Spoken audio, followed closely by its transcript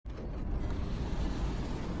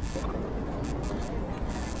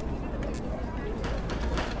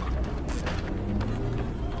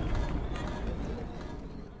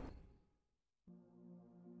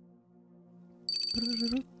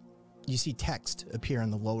You see text appear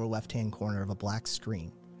in the lower left-hand corner of a black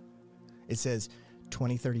screen. It says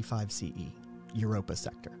 2035 CE, Europa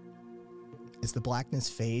sector. As the blackness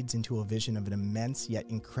fades into a vision of an immense yet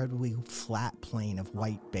incredibly flat plain of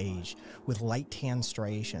white beige with light tan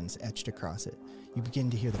striations etched across it, you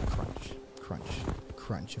begin to hear the crunch, crunch,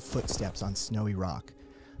 crunch of footsteps on snowy rock.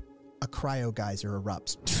 A cryo geyser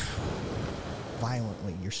erupts.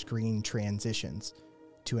 Violently, your screen transitions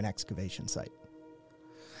to an excavation site.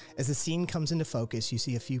 As the scene comes into focus, you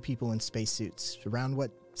see a few people in spacesuits around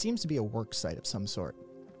what seems to be a work site of some sort.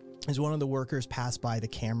 As one of the workers pass by the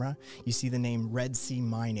camera, you see the name Red Sea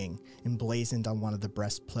Mining emblazoned on one of the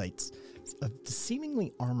breastplates of the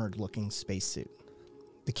seemingly armored-looking spacesuit.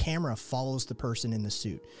 The camera follows the person in the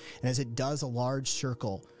suit, and as it does, a large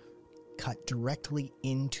circle cut directly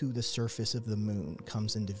into the surface of the moon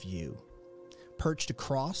comes into view. Perched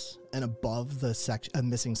across and above the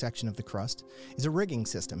missing section of the crust is a rigging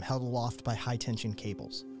system held aloft by high-tension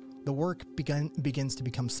cables. The work begins to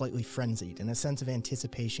become slightly frenzied, and a sense of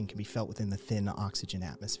anticipation can be felt within the thin oxygen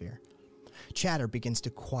atmosphere. Chatter begins to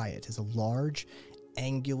quiet as a large,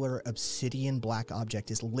 angular, obsidian black object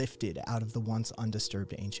is lifted out of the once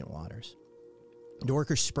undisturbed ancient waters. The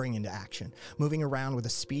workers spring into action, moving around with the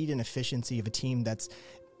speed and efficiency of a team that's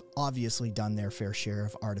obviously done their fair share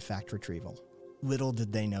of artifact retrieval. Little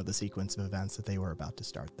did they know the sequence of events that they were about to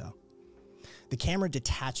start, though. The camera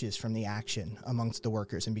detaches from the action amongst the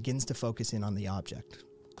workers and begins to focus in on the object,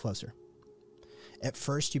 closer. At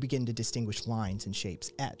first, you begin to distinguish lines and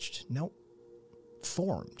shapes etched,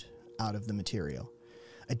 formed out of the material.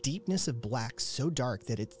 A deepness of black so dark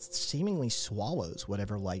that it seemingly swallows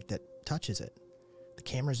whatever light that touches it. The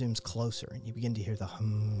camera zooms closer, and you begin to hear the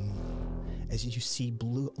hum as you see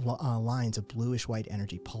lines of bluish-white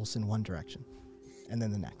energy pulse in one direction, and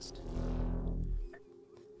then the next.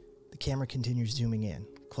 The camera continues zooming in,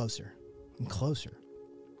 closer and closer,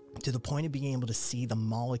 to the point of being able to see the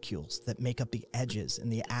molecules that make up the edges in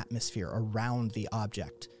the atmosphere around the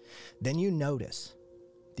object. Then you notice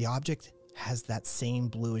the object has that same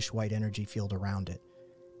bluish-white energy field around it,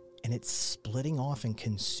 and it's splitting off and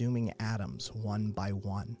consuming atoms one by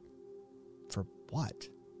one. For what?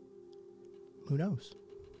 Who knows?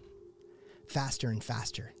 Faster and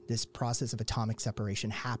faster, this process of atomic separation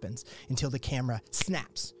happens until the camera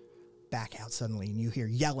snaps back out suddenly, and you hear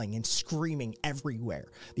yelling and screaming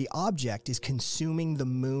everywhere. The object is consuming the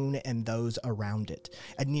moon and those around it.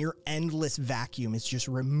 A near endless vacuum is just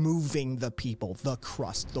removing the people, the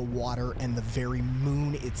crust, the water, and the very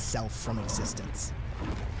moon itself from existence.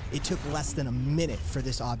 It took less than a minute for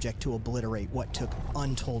this object to obliterate what took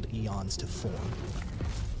untold eons to form.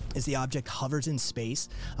 As the object hovers in space,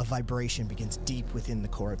 a vibration begins deep within the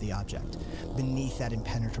core of the object, beneath that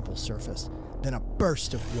impenetrable surface. Then a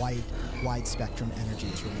burst of wide-spectrum energy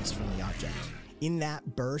is released from the object. In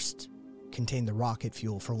that burst contained the rocket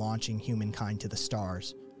fuel for launching humankind to the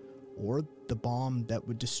stars, or the bomb that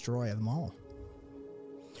would destroy them all.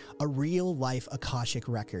 A real-life Akashic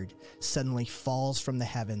record suddenly falls from the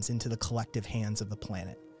heavens into the collective hands of the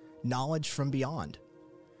planet. Knowledge from beyond.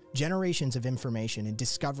 Generations of information and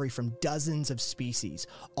discovery from dozens of species,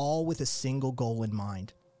 all with a single goal in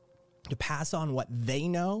mind: to pass on what they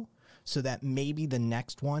know so that maybe the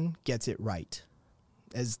next one gets it right,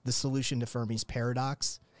 as the solution to Fermi's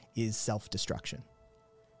paradox is self-destruction.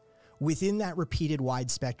 Within that repeated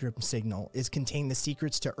wide-spectrum signal is contained the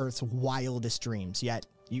secrets to Earth's wildest dreams, yet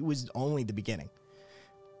it was only the beginning.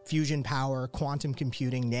 Fusion power, quantum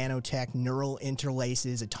computing, nanotech, neural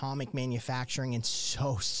interlaces, atomic manufacturing, and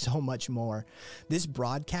so much more. This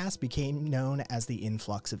broadcast became known as the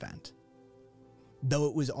influx event. Though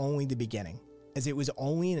it was only the beginning, as it was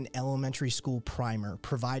only an elementary school primer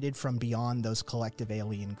provided from beyond those collective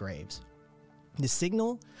alien graves. The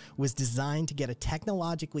signal was designed to get a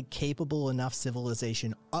technologically capable enough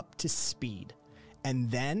civilization up to speed, and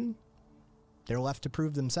then they're left to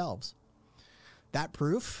prove themselves. That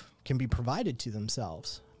proof can be provided to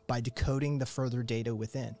themselves by decoding the further data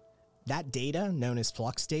within. That data, known as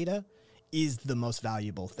flux data, is the most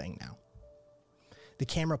valuable thing now. The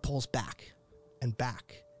camera pulls back and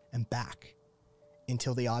back and back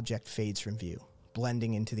until the object fades from view,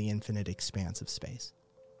 blending into the infinite expanse of space.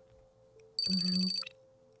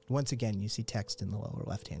 Once again, you see text in the lower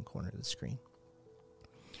left-hand corner of the screen.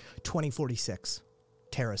 2046,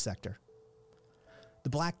 Terra Sector. The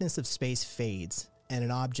blackness of space fades, and an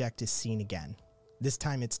object is seen again. This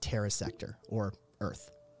time it's Terra Sector, or Earth.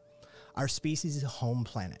 Our species' home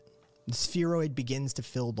planet. The spheroid begins to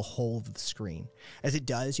fill the whole of the screen. As it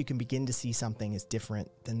does, you can begin to see something as different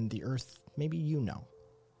than the Earth maybe you know.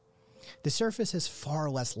 The surface has far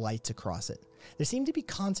less lights across it. There seem to be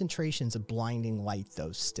concentrations of blinding light,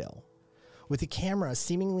 though, still. With the camera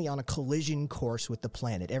seemingly on a collision course with the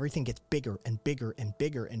planet, everything gets bigger and bigger and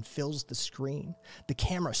bigger and fills the screen. The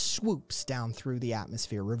camera swoops down through the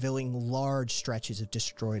atmosphere, revealing large stretches of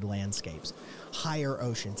destroyed landscapes, higher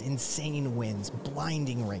oceans, insane winds,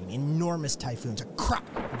 blinding rain, enormous typhoons, a crack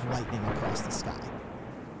of lightning across the sky.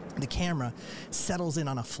 The camera settles in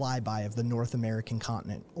on a flyby of the North American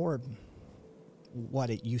continent, or what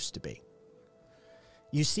it used to be.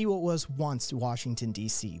 You see what was once Washington,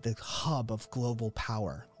 D.C., the hub of global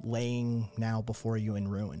power, laying now before you in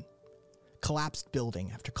ruin. Collapsed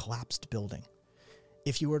building after collapsed building.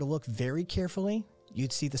 If you were to look very carefully,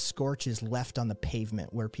 you'd see the scorches left on the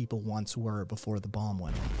pavement where people once were before the bomb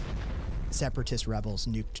went off. Separatist rebels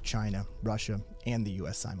nuked China, Russia, and the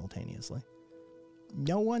U.S. simultaneously.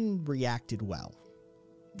 No one reacted well,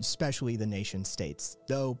 especially the nation states,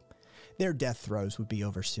 though their death throes would be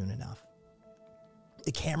over soon enough.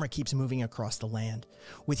 The camera keeps moving across the land,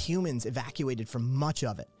 with humans evacuated from much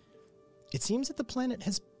of it. It seems that the planet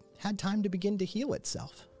has had time to begin to heal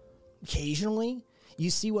itself. Occasionally, you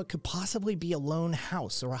see what could possibly be a lone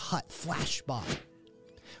house or a hut flash by.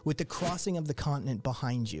 With the crossing of the continent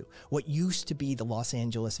behind you, what used to be the Los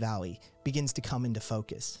Angeles Valley begins to come into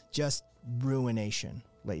focus. Just ruination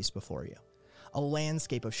lays before you. A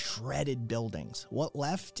landscape of shredded buildings. What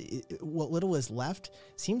little is left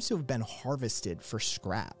seems to have been harvested for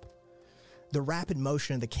scrap. The rapid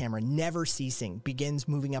motion of the camera, never ceasing, begins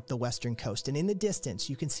moving up the western coast, and in the distance,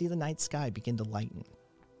 you can see the night sky begin to lighten.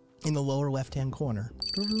 In the lower left-hand corner,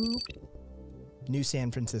 New San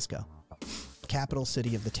Francisco, capital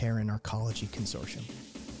city of the Terran Arcology Consortium.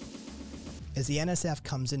 As the NSF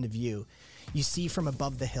comes into view, you see from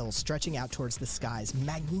above the hills, stretching out towards the skies,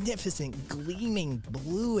 magnificent, gleaming,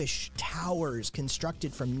 bluish towers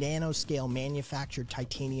constructed from nanoscale manufactured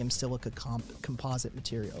titanium silica composite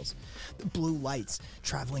materials. The blue lights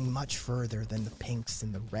traveling much further than the pinks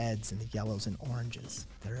and the reds and the yellows and oranges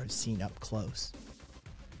that are seen up close.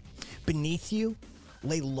 Beneath you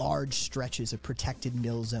lay large stretches of protected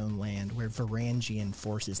mill zone land where Varangian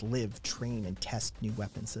forces live, train, and test new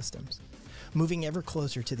weapon systems. Moving ever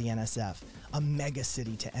closer to the NSF, a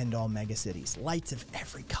megacity to end all megacities. Lights of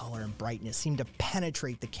every color and brightness seem to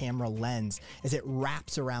penetrate the camera lens as it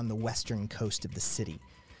wraps around the western coast of the city,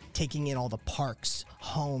 taking in all the parks,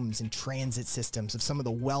 homes, and transit systems of some of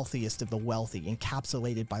the wealthiest of the wealthy,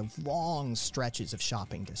 encapsulated by long stretches of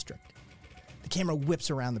shopping district. The camera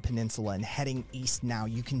whips around the peninsula, and heading east now,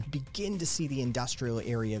 you can begin to see the industrial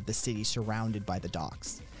area of the city surrounded by the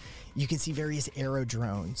docks. You can see various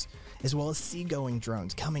aerodrones, as well as seagoing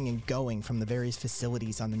drones coming and going from the various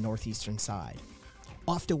facilities on the northeastern side.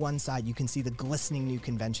 Off to one side, you can see the glistening new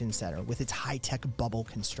convention center with its high-tech bubble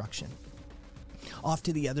construction. Off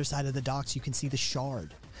to the other side of the docks, you can see the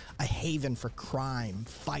Shard, a haven for crime,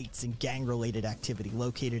 fights, and gang-related activity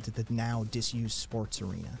located at the now disused sports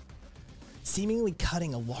arena. Seemingly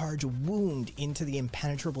cutting a large wound into the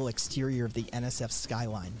impenetrable exterior of the NSF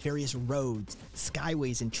skyline, various roads,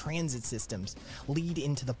 skyways, and transit systems lead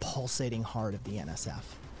into the pulsating heart of the NSF.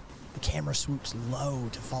 The camera swoops low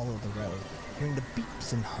to follow the road, hearing the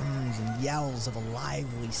beeps and hums and yells of a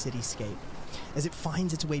lively cityscape as it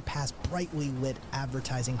finds its way past brightly lit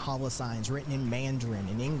advertising holosigns written in Mandarin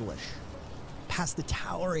and English. Past the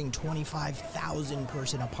towering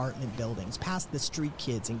 25,000-person apartment buildings, past the street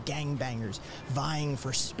kids and gangbangers vying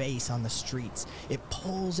for space on the streets, it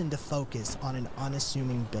pulls into focus on an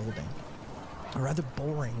unassuming building. A rather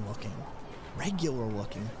boring-looking,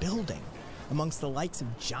 regular-looking building amongst the likes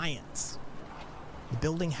of giants. The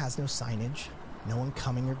building has no signage, no one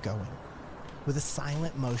coming or going. With a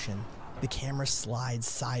silent motion, the camera slides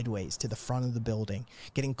sideways to the front of the building,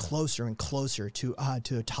 getting closer and closer to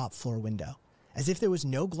a top-floor window. As if there was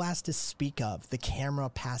no glass to speak of, the camera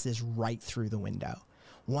passes right through the window.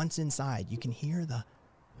 Once inside, you can hear the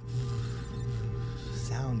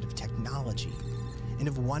sound of technology and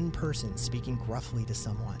of one person speaking gruffly to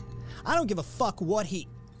someone. "I don't give a fuck what he..."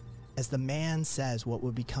 As the man says what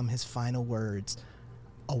would become his final words,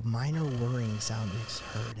 a minor whirring sound is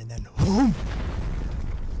heard, and then whoom!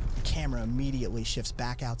 The camera immediately shifts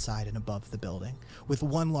back outside and above the building. With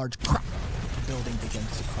one large crack, the building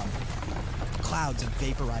begins to crumble. Clouds of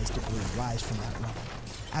vaporized debris rise from that rubble.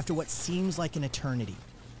 After what seems like an eternity,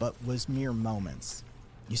 but was mere moments,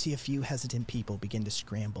 you see a few hesitant people begin to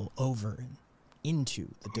scramble over and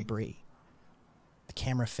into the debris. The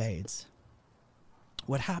camera fades.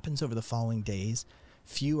 What happens over the following days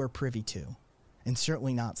few are privy to, and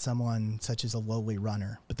certainly not someone such as a lowly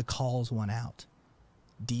runner, but the calls went out.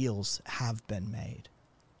 Deals have been made.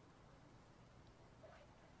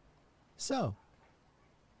 So,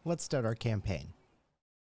 let's start our campaign.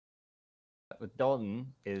 With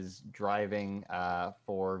Dalton is driving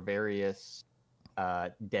for various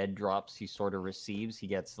dead drops he sort of receives. He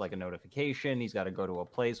gets like a notification. He's got to go to a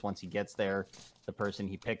place. Once he gets there, the person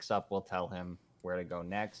he picks up will tell him where to go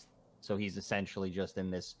next. So he's essentially just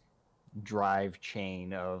in this drive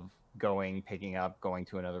chain of going, picking up, going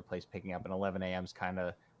to another place, picking up. And 11 a.m. is kind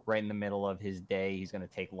of right in the middle of his day. He's going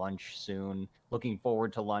to take lunch soon. Looking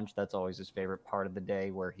forward to lunch. That's always his favorite part of the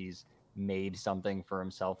day, where he's made something for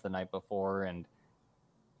himself the night before. And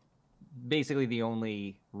basically the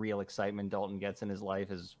only real excitement Dalton gets in his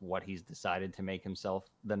life is what he's decided to make himself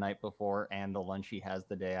the night before and the lunch he has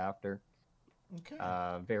the day after. Okay.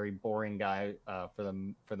 Very boring guy for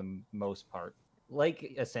the most part.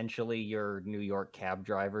 Like essentially your New York cab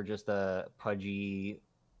driver, just a pudgy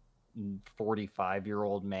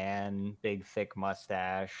 45-year-old man, big thick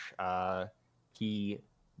mustache. He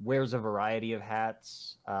wears a variety of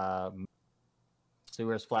hats. So he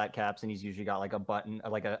wears flat caps, and he's usually got like a button,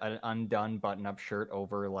 like an undone button-up shirt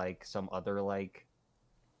over like some other like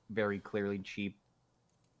very clearly cheap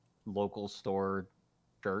local store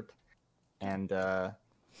shirt. And all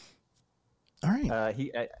right,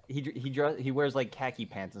 he wears like khaki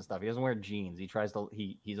pants and stuff. He doesn't wear jeans.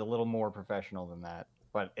 He's a little more professional than that,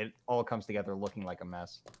 but it all comes together looking like a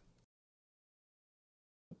mess.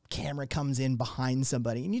 Camera comes in behind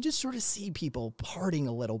somebody, and you just sort of see people parting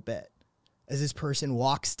a little bit as this person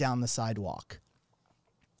walks down the sidewalk.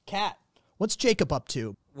 Cat, what's Jacob up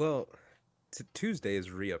to? Well, Tuesday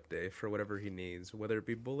is re-up day for whatever he needs, whether it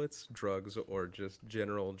be bullets, drugs, or just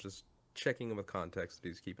general, just checking him with context that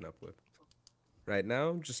he's keeping up with. Right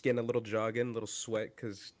now, just getting a little jog in, a little sweat,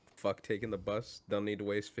 because fuck taking the bus. Don't need to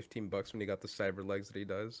waste $15 when he got the cyber legs that he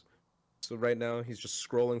does. So right now, he's just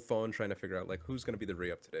scrolling phone, trying to figure out, like, who's going to be the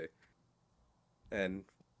re-up today. And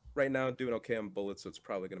right now, doing okay on bullets, so it's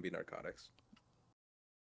probably going to be narcotics.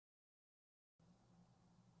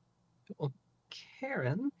 Well,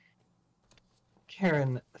 Karen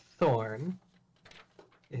Thorne,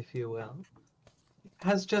 if you will,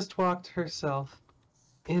 has just walked herself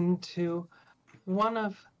into one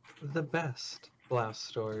of the best blouse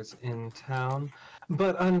stores in town,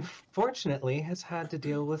 but unfortunately has had to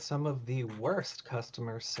deal with some of the worst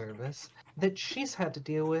customer service that she's had to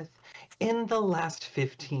deal with in the last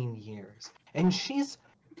 15 years. And she's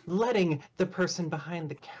letting the person behind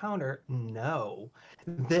the counter know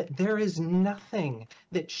that there is nothing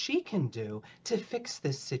that she can do to fix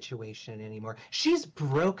this situation anymore. She's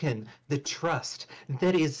broken the trust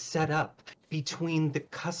that is set up between the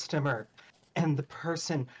customer and the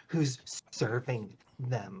person who's serving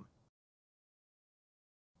them.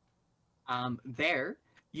 There,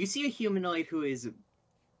 you see a humanoid who is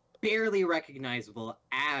barely recognizable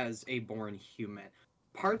as a born human.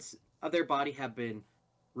 Parts of their body have been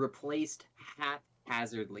replaced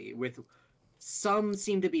haphazardly, with some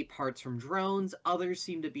seem to be parts from drones, others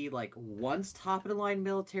seem to be like once top-of-the-line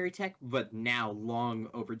military tech, but now long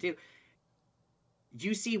overdue.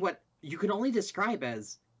 You see what you can only describe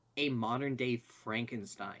as a modern-day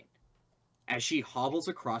Frankenstein. As she hobbles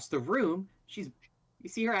across the room, you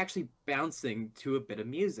see her actually bouncing to a bit of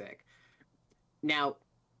music. Now,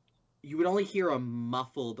 you would only hear a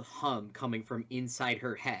muffled hum coming from inside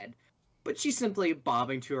her head, but she's simply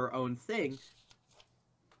bobbing to her own thing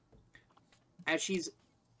as she's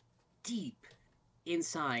deep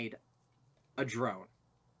inside a drone.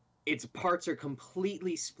 Its parts are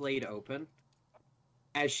completely splayed open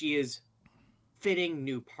as she is fitting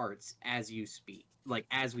new parts as you speak, like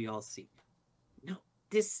as we all see. No,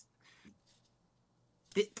 this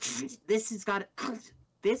has got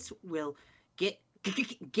this will get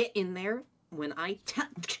in there when I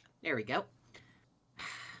there we go.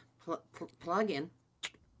 Plug in.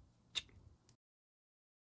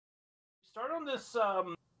 Start on this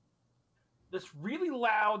this really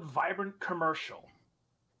loud, vibrant commercial,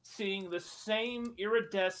 seeing the same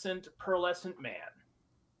iridescent, pearlescent man.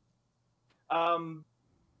 And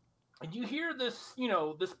you hear this,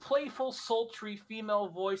 this playful, sultry female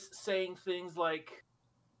voice saying things like,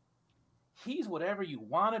 "He's whatever you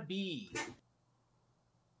want to be.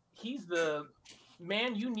 He's the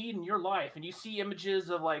man you need in your life." And you see images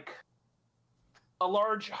of like a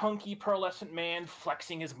large, hunky, pearlescent man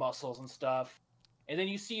flexing his muscles and stuff. And then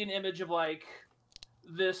you see an image of like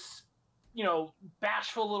this,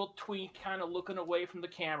 bashful little twink kind of looking away from the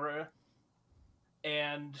camera.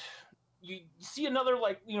 And you see another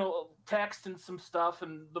text and some stuff,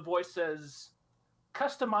 and the voice says,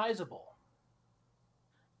 customizable.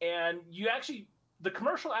 And the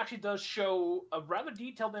commercial actually does show a rather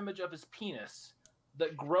detailed image of his penis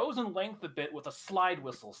that grows in length a bit with a slide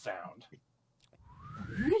whistle sound.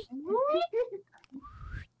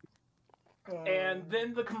 And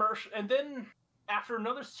then after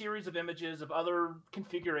another series of images of other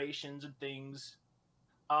configurations and things,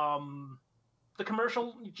 the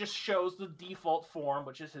commercial just shows the default form,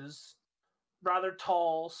 which is his rather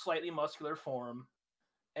tall, slightly muscular form,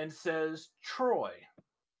 and says, Troy,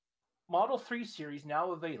 Model 3 series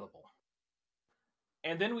now available.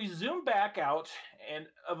 And then we zoom back out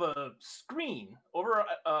of a screen over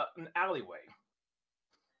an alleyway.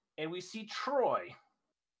 And we see Troy,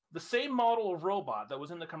 the same model of robot that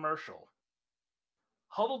was in the commercial,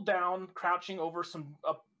 huddled down, crouching over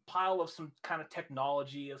a pile of some kind of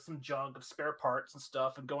technology, of some junk, of spare parts and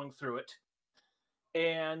stuff, and going through it.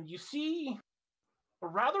 And you see a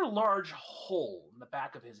rather large hole in the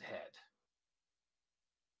back of his head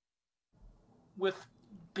with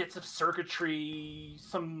bits of circuitry,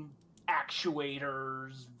 some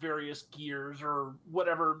actuators, various gears, or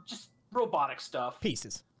whatever, just robotic stuff.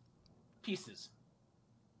 Pieces.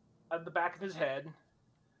 At the back of his head.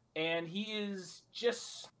 And he is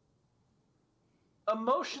just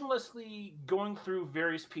emotionlessly going through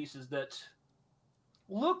various pieces that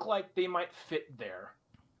look like they might fit there.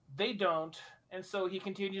 They don't, and so he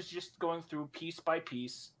continues just going through piece by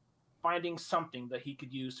piece, finding something that he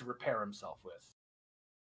could use to repair himself with.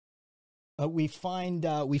 We find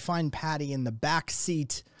Patty in the back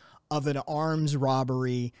seat of an arms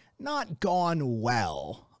robbery, not gone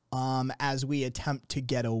well, as we attempt to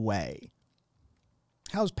get away.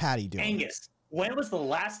 How's Patty doing? Angus, when was the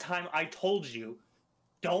last time I told you,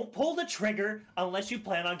 don't pull the trigger unless you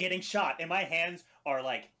plan on getting shot? And my hands are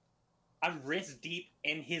like, I'm wrist deep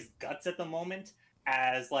in his guts at the moment,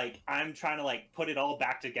 as like I'm trying to like put it all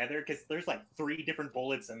back together, because there's like 3 different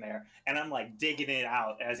bullets in there, and I'm like digging it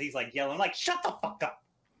out as he's like yelling like, shut the fuck up.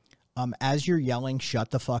 As you're yelling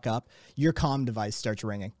shut the fuck up, your comm device starts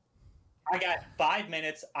ringing. I got 5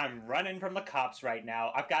 minutes. I'm running from the cops right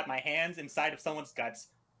now. I've got my hands inside of someone's guts.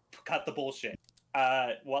 Cut the bullshit.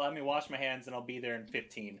 Well, let me wash my hands and I'll be there in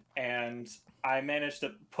 15. And I managed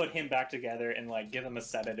to put him back together and like give him a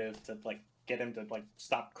sedative to like get him to like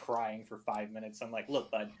stop crying for 5 minutes. I'm like, look,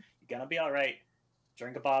 bud, you're gonna be all right.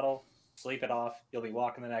 Drink a bottle, sleep it off. You'll be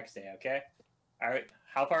walking the next day, okay? All right.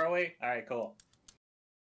 How far away? All right, cool.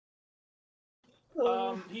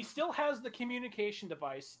 He still has the communication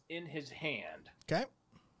device in his hand. Okay.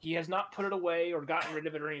 He has not put it away or gotten rid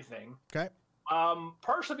of it or anything. Okay.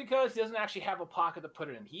 Partially because he doesn't actually have a pocket to put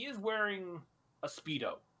it in. He is wearing a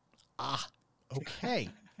Speedo. Ah, okay.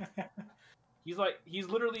 He's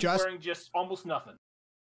literally wearing just almost nothing.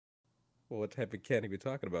 Well, what type of candy are we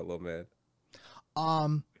talking about, little man?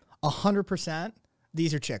 100%.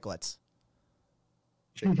 These are chiclets.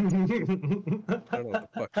 Chiclets. I don't know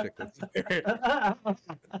what the fuck chiclets are.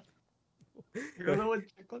 You don't know what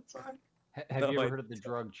chiclets are? Have you ever heard of the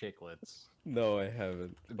drug chiclets? No, I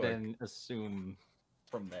haven't. Then assume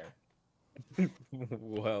from there.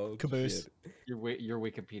 Well, Caboose. shit. Your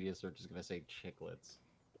Wikipedia search is gonna say chiclets.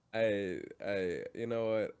 You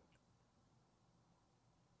know what?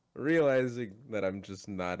 Realizing that I'm just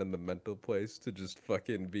not in the mental place to just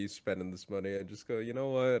fucking be spending this money, I just go, you know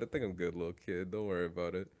what? I think I'm good, little kid. Don't worry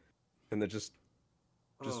about it. And then just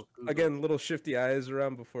again, little shifty eyes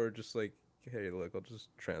around before just like, hey, look, I'll just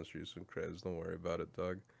transfer you some creds. Don't worry about it,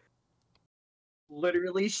 dog.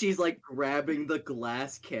 Literally, she's like grabbing the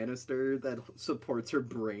glass canister that supports her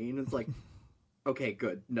brain. It's like, okay,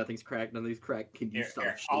 good. Nothing's cracked. Nothing's cracked. Can you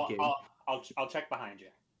stop shaking? I'll check behind you.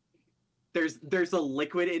 There's a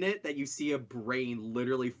liquid in it that you see a brain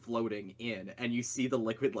literally floating in, and you see the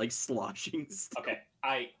liquid like sloshing stuff. Okay,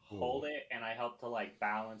 I hold it and I help to like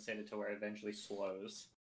balance it to where it eventually slows.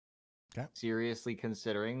 Okay. Seriously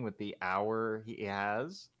considering with the hour he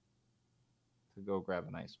has to go grab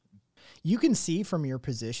an ice cream. You can see from your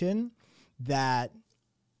position that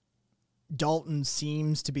Dalton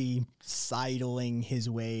seems to be sidling his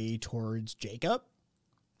way towards Jacob.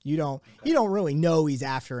 You don't really know he's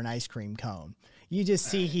after an ice cream cone. You just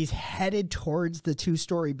see he's headed towards the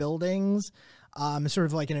 2-story buildings, sort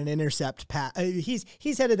of like in an intercept path.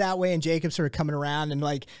 He's headed that way, and Jacob's sort of coming around and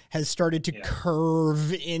like has started to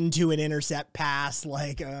curve into an intercept pass.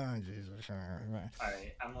 Like, oh Jesus! All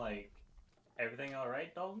right, I'm like, everything all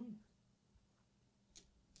right, Dalton?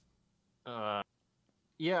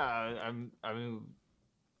 Yeah, I mean,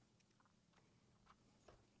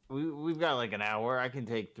 we've got like an hour. I can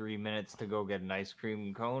take 3 minutes to go get an ice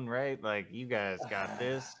cream cone, right? Like, you guys got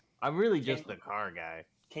this. I'm really just the car guy.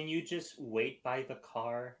 can you just wait by the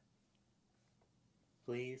car,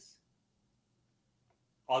 please?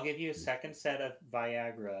 I'll give you a second set of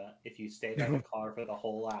Viagra if you stay by the car for the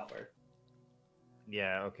whole hour.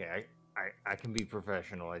 Yeah, okay. I can be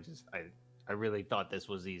professional. I really thought this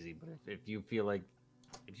was easy, but if you feel like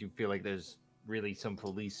there's really some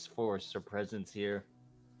police force or presence here,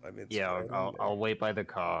 I mean, it's yeah, fine. I'll wait by the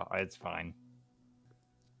car. It's fine.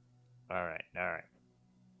 All right. All right.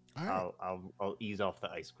 I'll ease off the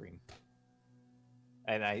ice cream.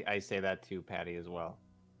 And I say that to Patty as well.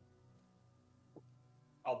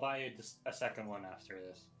 I'll buy you just a second one after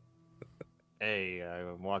this. Hey,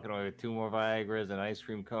 I'm walking away with 2 more Viagras and ice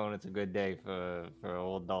cream cone. It's a good day for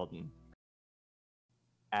old Dalton.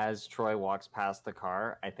 As Troy walks past the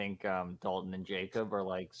car, I think Dalton and Jacob are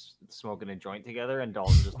like smoking a joint together, and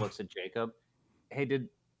Dalton just looks at Jacob. Hey, did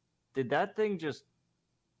that thing just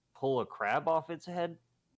pull a crab off its head?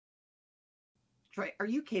 Troy, are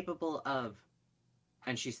you capable of,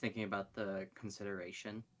 and she's thinking about the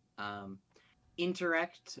consideration,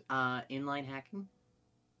 indirect inline hacking?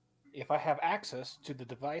 If I have access to the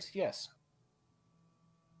device, yes.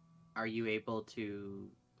 Are you able to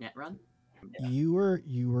net run? You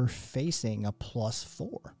were facing a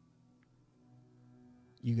 +4.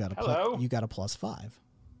 You got a Hello? you got a +5.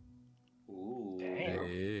 Ooh. Damn.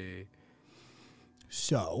 Hey.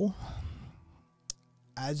 So,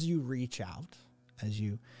 as you reach out, as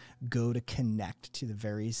you go to connect to the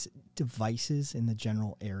various devices in the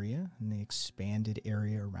general area and the expanded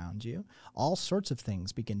area around you, all sorts of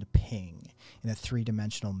things begin to ping in a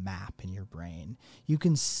 3-dimensional map in your brain. You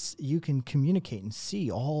can communicate and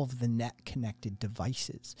see all of the net connected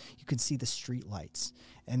devices. You can see the streetlights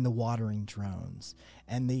and the watering drones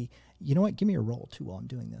and you know what? Give me a roll too while I'm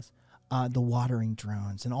doing this. The watering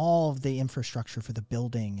drones and all of the infrastructure for the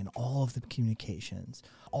building and all of the communications,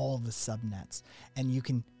 all of the subnets. And you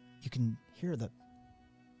can hear the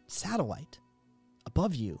satellite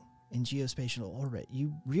above you in geospatial orbit.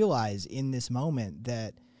 You realize in this moment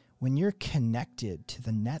that when you're connected to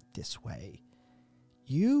the net this way,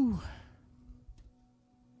 you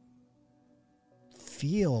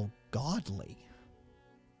feel godly.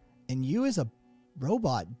 And you as a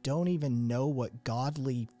robot don't even know what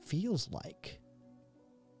godly feels like.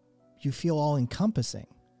 You feel all encompassing,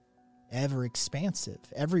 ever expansive,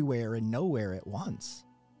 everywhere and nowhere at once.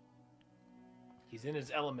 He's in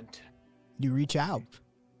his element. You reach out,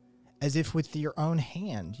 as if with your own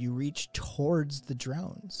hand, you reach towards the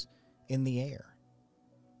drones in the air.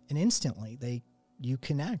 And instantly you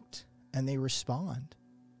connect and they respond.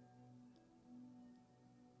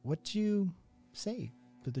 What do you say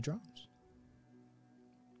to the drones?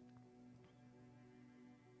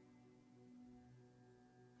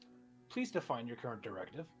 Please define your current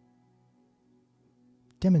directive.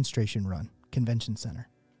 Demonstration run, Convention Center,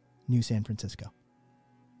 New San Francisco.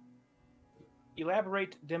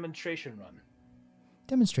 Elaborate demonstration run.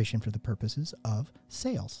 Demonstration for the purposes of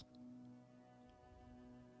sales.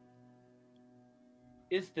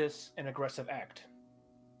 Is this an aggressive act?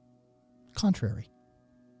 Contrary.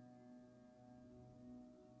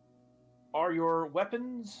 Are your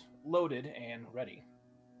weapons loaded and ready?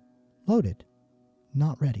 Loaded,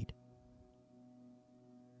 not readied.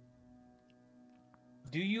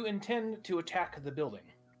 Do you intend to attack the building?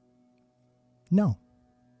 No.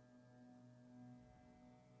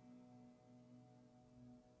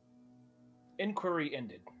 Inquiry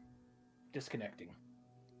ended. Disconnecting.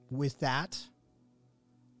 With that,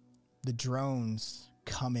 the drones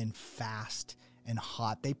come in fast and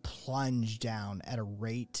hot. They plunge down at a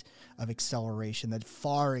rate of acceleration that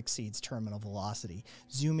far exceeds terminal velocity,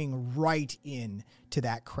 zooming right in to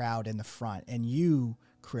that crowd in the front. And you,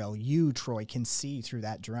 Krill, you, Troy, can see through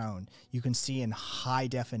that drone. You can see in high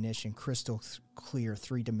definition, crystal clear,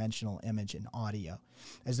 3-dimensional image and audio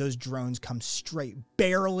as those drones come straight,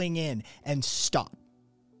 barreling in and stop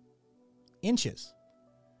inches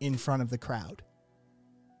in front of the crowd.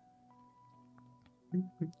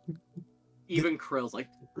 Even Krill's like...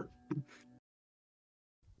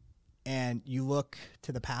 And you look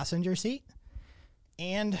to the passenger seat,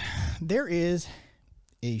 and there is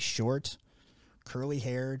a short,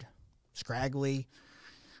 curly-haired, scraggly,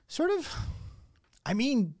 sort of,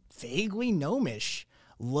 vaguely gnomish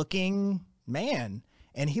looking man.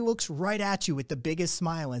 And he looks right at you with the biggest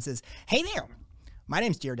smile and says, "Hey there, my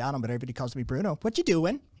name's Dalton, but everybody calls me Bruno. What you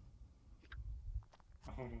doing?"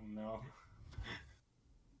 Oh no.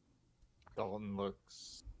 Dalton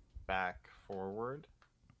looks back forward.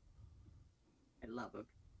 I love him.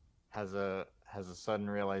 Has a sudden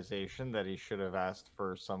realization that he should have asked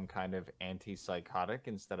for some kind of antipsychotic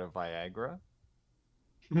instead of Viagra.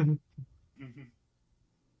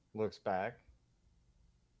 looks back.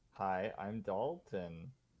 Hi, I'm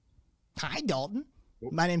Dalton. Hi, Dalton.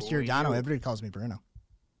 My name's Who are Giordano. you? Everybody calls me Bruno.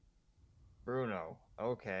 Bruno.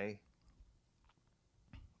 Okay.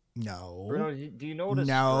 No. Bruno, do you know what a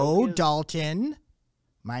No, stroke is? Dalton.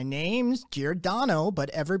 My name's Giordano, but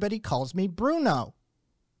everybody calls me Bruno.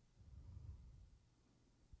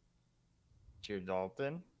 Dear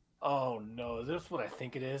Dalton. Oh no, is this what I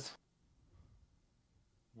think it is?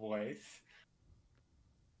 Voice.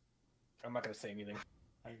 I'm not gonna say anything.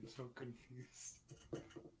 I'm so confused.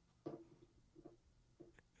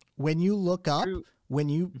 When you look up, True.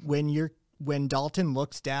 when Dalton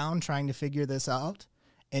looks down trying to figure this out,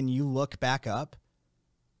 and you look back up,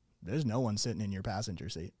 there's no one sitting in your passenger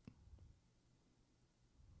seat.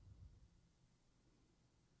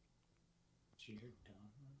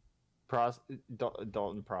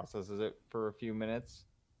 Dalton processes it for a few minutes,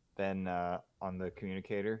 then on the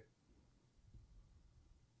communicator.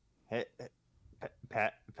 Hey,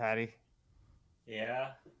 Patty.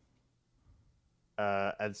 Yeah.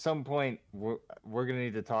 At some point, we're gonna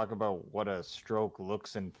need to talk about what a stroke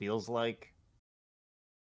looks and feels like.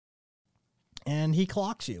 And he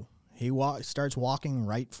clocks you. He starts walking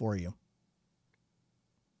right for you.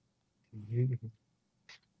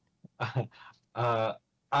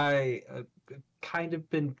 I kind of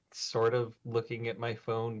been sort of looking at my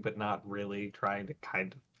phone, but not really, trying to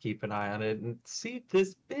kind of keep an eye on it and see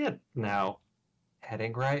this bit now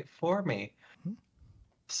heading right for me. Hmm.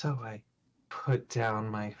 So I put down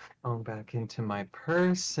my phone back into my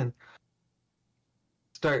purse and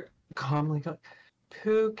start calmly going,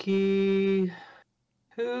 Pookie,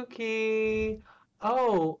 Pookie.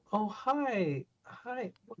 Oh, hi.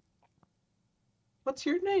 What's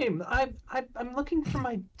your name? I'm looking for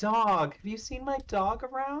my dog. Have you seen my dog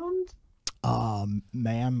around?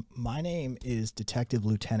 Ma'am, my name is Detective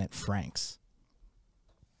Lieutenant Franks.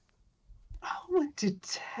 Oh, a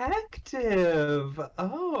detective.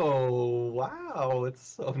 Oh, wow. It's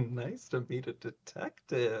so nice to meet a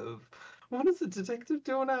detective. What is a detective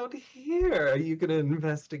doing out here? Are you gonna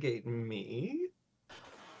investigate me?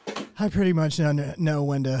 I pretty much know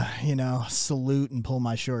when to, salute and pull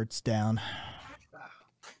my shorts down.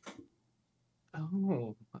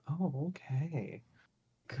 Oh, okay.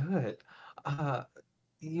 Good.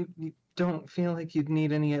 You don't feel like you'd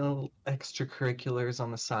need any little extracurriculars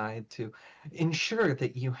on the side to ensure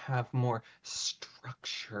that you have more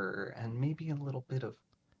structure and maybe a little bit of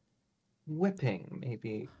whipping,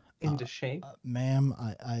 maybe into shape? Ma'am,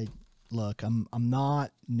 I look, I'm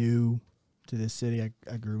not new to this city.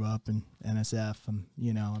 I grew up in NSF.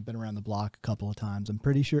 I've been around the block a couple of times. I'm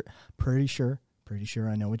pretty sure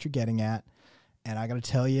I know what you're getting at. And I got to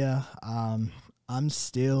tell you, I'm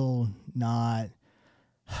still not.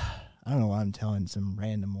 I don't know why I'm telling some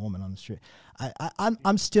random woman on the street.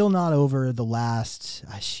 I'm still not over the last.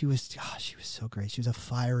 She was so great. She was a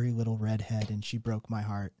fiery little redhead, and she broke my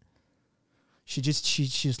heart. She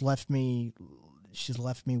just left me. She's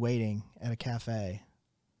left me waiting at a cafe,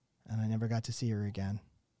 and I never got to see her again.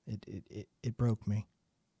 It broke me.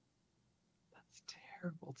 That's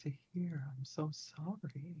terrible to hear. I'm so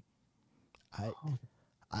sorry.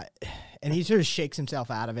 And he sort of shakes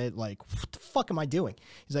himself out of it, like, what the fuck am I doing?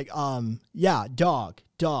 He's like, yeah, dog.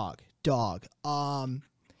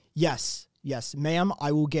 Yes, ma'am,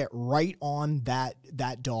 I will get right on that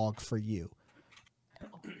dog for you.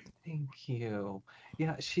 Oh, thank you.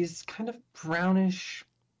 Yeah, she's kind of brownish,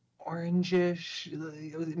 orangish,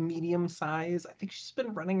 medium size. I think she's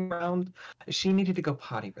been running around. She needed to go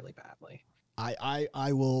potty really badly. I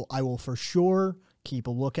will for sure keep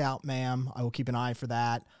a lookout, ma'am. I will keep an eye for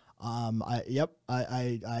that.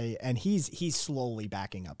 And he's slowly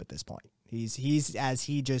backing up at this point. He's as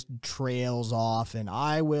he just trails off, and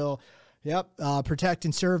I will, protect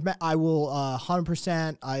and serve. I will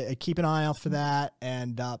 100%. I keep an eye out for that,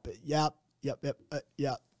 and yep.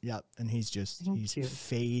 And he's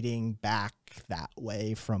fading back that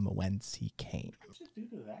way from whence he came. What did you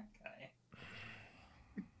do to that guy?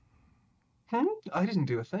 I didn't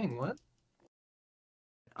do a thing. What?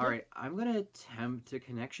 All right, I'm gonna attempt a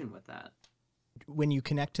connection with that. When you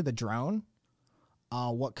connect to the drone,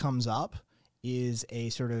 what comes up is a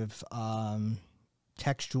sort of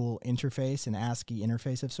textual interface, an ASCII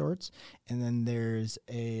interface of sorts, and then there's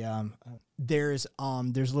there's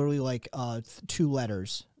literally like 2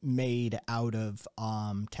 letters made out of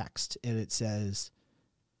text, and it says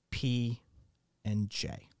P and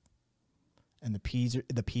J, and the P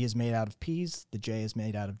is made out of P's, the J is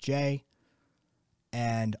made out of J.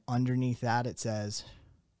 And underneath that, it says,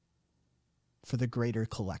 for the greater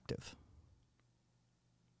collective.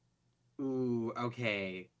 Ooh,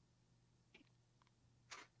 okay.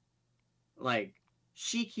 like,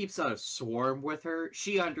 she keeps a swarm with her.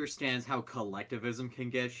 She understands how collectivism can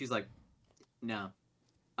get. She's like, no.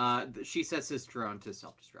 She sets this drone to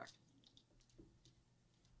self-destruct.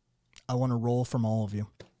 I want to roll from all of you.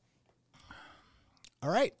 All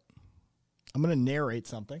right. I'm going to narrate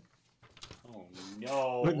something. Oh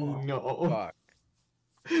no! No. Fuck.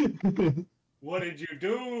 What did you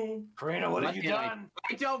do? Karina, what have you Lucky done?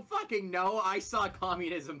 I don't fucking know. I saw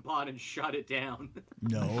communism bot and shut it down.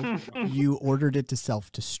 No, you ordered it to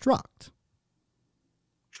self-destruct.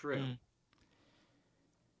 True.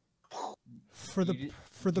 For the You-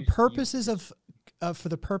 for the you- purposes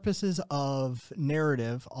of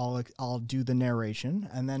narrative, I'll do the narration,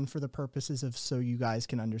 and then for the purposes of so you guys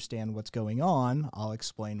can understand what's going on, I'll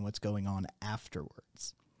explain what's going on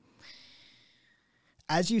afterwards.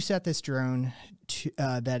 As you set this drone to,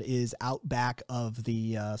 that is out back of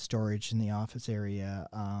the storage in the office area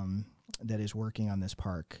that is working on this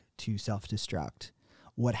park to self-destruct,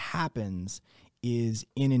 what happens is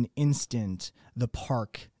in an instant, the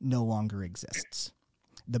park no longer exists.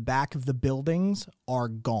 The back of the buildings are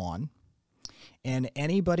gone. And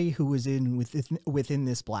anybody who was within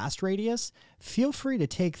this blast radius, feel free to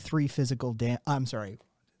take 5 physical damage.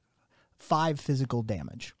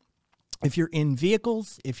 If you're in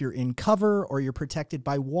vehicles, if you're in cover, or you're protected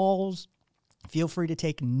by walls, feel free to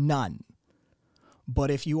take none.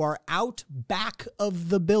 But if you are out back of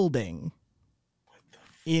the building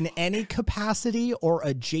in any capacity or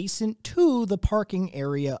adjacent to the parking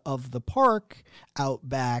area of the park out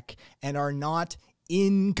back and are not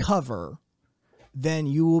in cover, then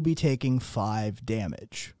you will be taking 5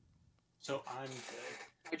 damage. So I'm good.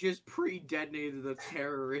 I just pre-detonated the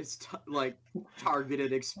terrorist,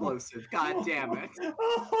 targeted explosive. God damn it. You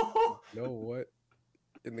know what?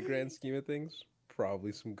 In the grand scheme of things,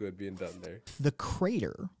 probably some good being done there. The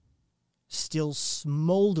crater still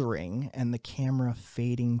smoldering and the camera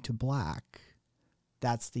fading to black.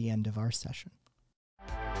 That's the end of our session.